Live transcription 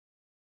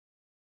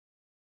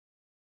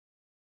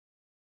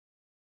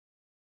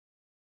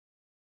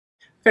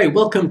Okay,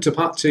 welcome to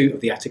part 2 of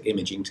the Atik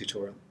imaging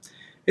tutorial.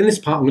 In this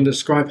part I'm going to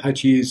describe how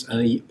to use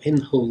a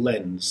pinhole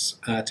lens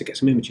to get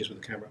some images with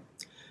the camera.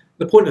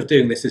 The point of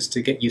doing this is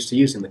to get used to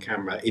using the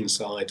camera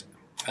inside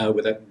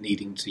without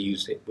needing to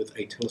use it with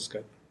a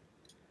telescope.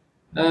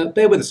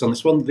 Bear with us on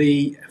this one.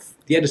 The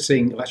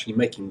editing of actually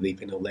making the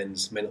pinhole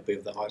lens may not be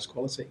of the highest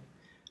quality,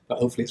 but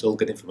hopefully it's all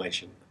good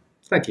information.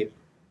 Thank you.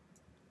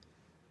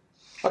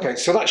 Okay,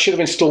 so that should have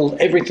installed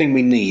everything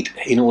we need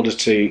in order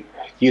to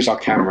use our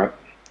camera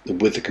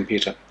with the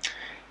computer.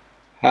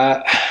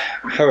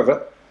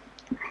 However,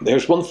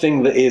 there's one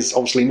thing that is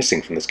obviously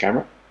missing from this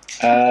camera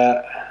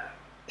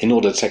in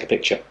order to take a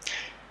picture,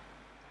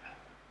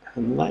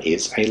 and that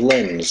is a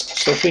lens.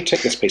 So if we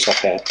take this piece off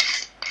here,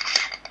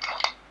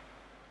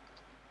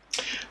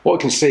 what we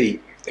can see,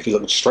 if you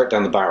look straight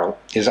down the barrel,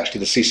 is actually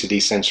the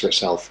CCD sensor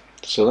itself.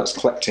 So that's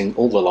collecting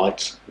all the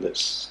light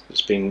that's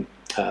being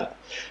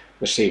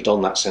received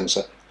on that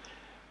sensor.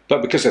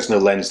 But because there's no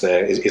lens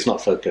there, it's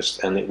not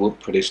focused and it won't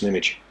produce an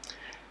image.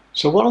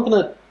 So what I'm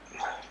going to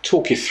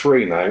talk you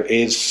through now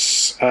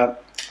is a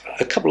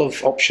couple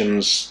of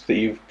options that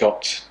you've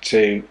got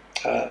to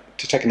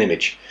take an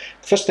image.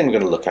 The first thing we're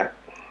going to look at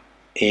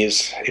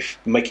is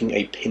making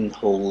a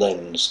pinhole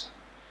lens.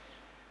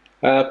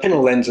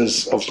 Pinhole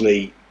lenses,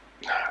 obviously,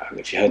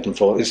 if you heard them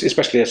before, it's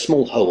especially a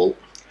small hole,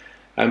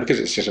 and because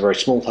it's just a very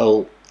small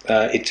hole,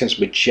 it tends to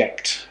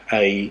project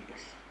a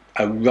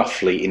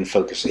roughly in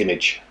focus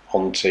image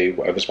onto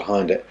whatever's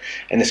behind it.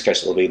 In this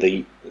case, it'll be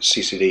the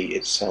CCD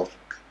itself.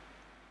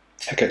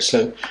 Okay,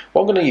 so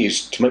what I'm going to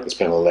use to make this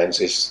pinhole lens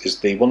is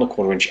the 1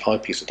 1/4 inch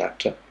eyepiece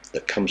adapter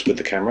that comes with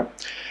the camera,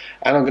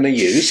 and I'm going to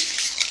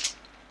use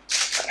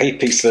a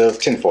piece of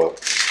tin foil.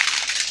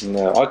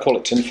 Now, I call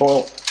it tin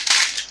foil.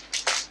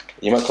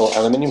 You might call it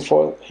aluminium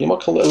foil. You might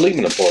call it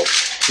aluminum foil.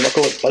 You might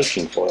call it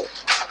baking foil.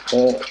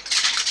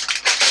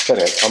 So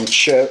anyway, I'm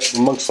sure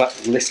amongst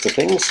that list of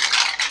things,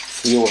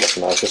 you all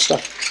recognise this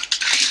stuff.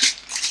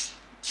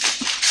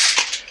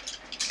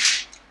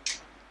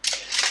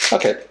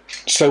 Okay,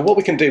 so what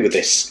we can do with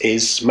this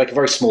is make a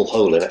very small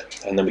hole in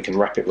it, and then we can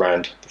wrap it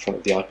around the front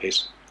of the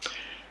eyepiece.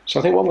 So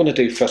I think what I'm going to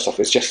do first off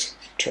is just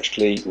to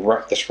actually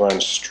wrap this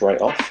around straight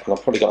off, and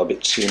I've probably got a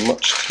bit too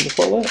much tin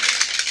foil there.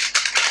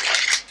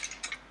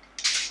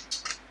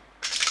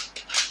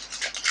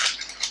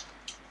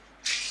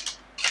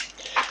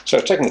 So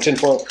taking the tin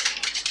foil,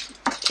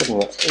 putting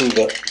that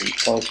over the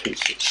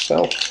eyepiece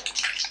itself.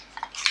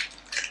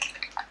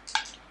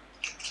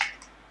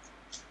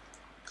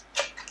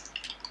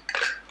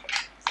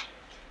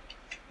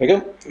 There we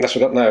go, that's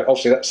what we've got now.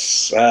 Obviously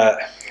that's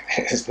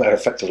it's now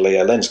effectively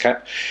a lens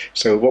cap,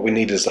 so what we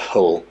need is the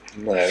hole.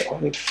 Now what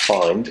I need to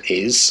find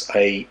is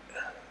a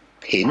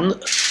pin. There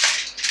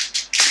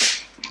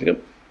we go.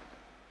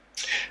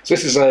 So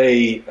this is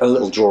a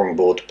little drawing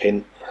board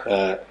pin.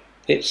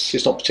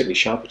 It's not particularly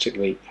sharp,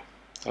 particularly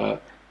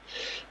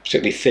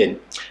thin.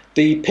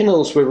 The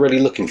pinholes we're really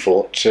looking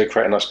for to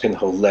create a nice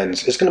pinhole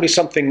lens is going to be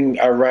something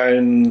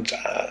around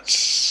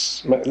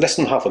less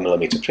than 1/2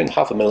 millimetre, between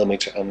 1/2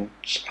 millimetre and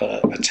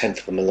 1/10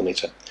 of a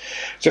millimetre.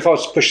 So if I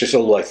was to push this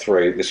all the way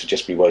through, this would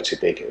just be way too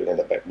big. It would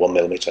end up about 1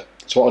 millimetre.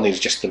 So what I need is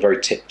just the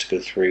very tip to go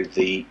through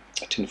the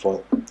tin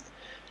foil.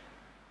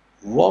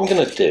 What I'm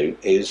going to do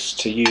is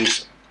to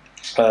use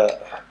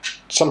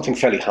something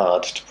fairly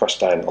hard to press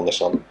down on this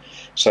one.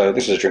 So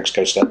this is a drinks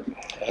coaster.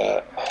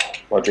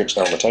 My drink's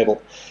now on the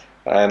table,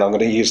 and I'm going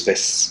to use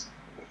this.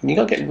 You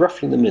got to get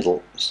roughly in the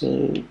middle,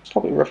 so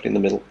pop it roughly in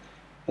the middle,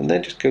 and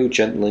then just go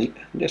gently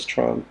and just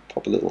try and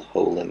pop a little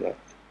hole in there.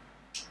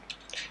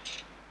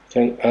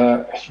 Okay,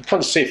 you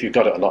can't see if you've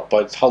got it or not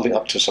by holding it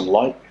up to some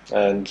light,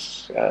 and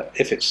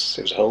if it's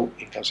a hole,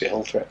 you can see a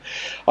hole through it.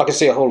 I can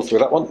see a hole through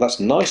that one. That's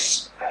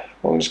nice.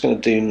 What I'm just going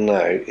to do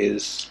now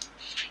is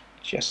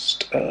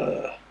just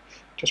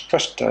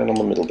press down on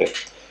the middle bit.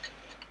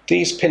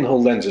 These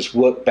pinhole lenses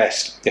work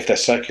best if they're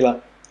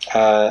circular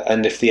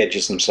and if the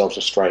edges themselves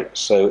are straight.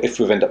 So if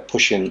we end up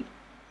pushing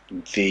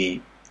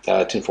the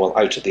tinfoil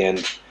out at the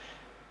end,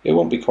 it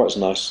won't be quite as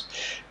nice.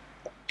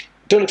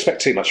 Don't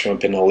expect too much from a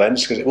pinhole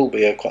lens because it will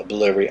be a quite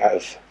blurry, out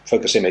of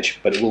focus image,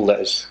 but it will let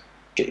us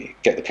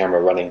get the camera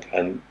running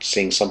and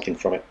seeing something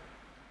from it.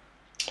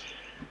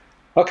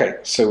 Okay,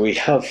 so we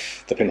have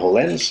the pinhole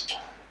lens.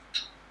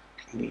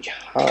 We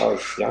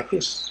have the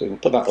eyepiece, so we can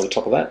put that over the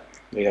top of that.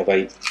 We have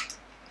a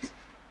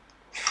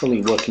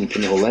fully working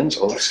pinhole lens,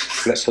 or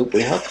let's hope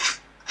we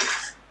have.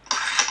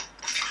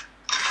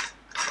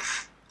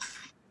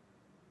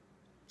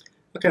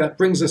 Okay, that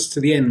brings us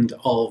to the end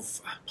of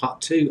part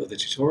 2 of the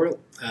tutorial,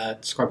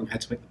 describing how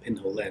to make the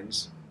pinhole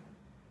lens.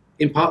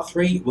 In part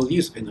 3, we'll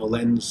use the pinhole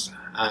lens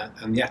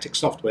and the Atik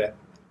software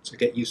to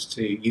get used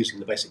to using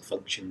the basic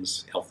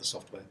functions of the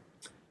software.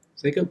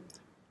 So there you go.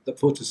 Look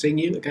forward to seeing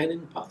you again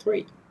in part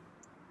 3.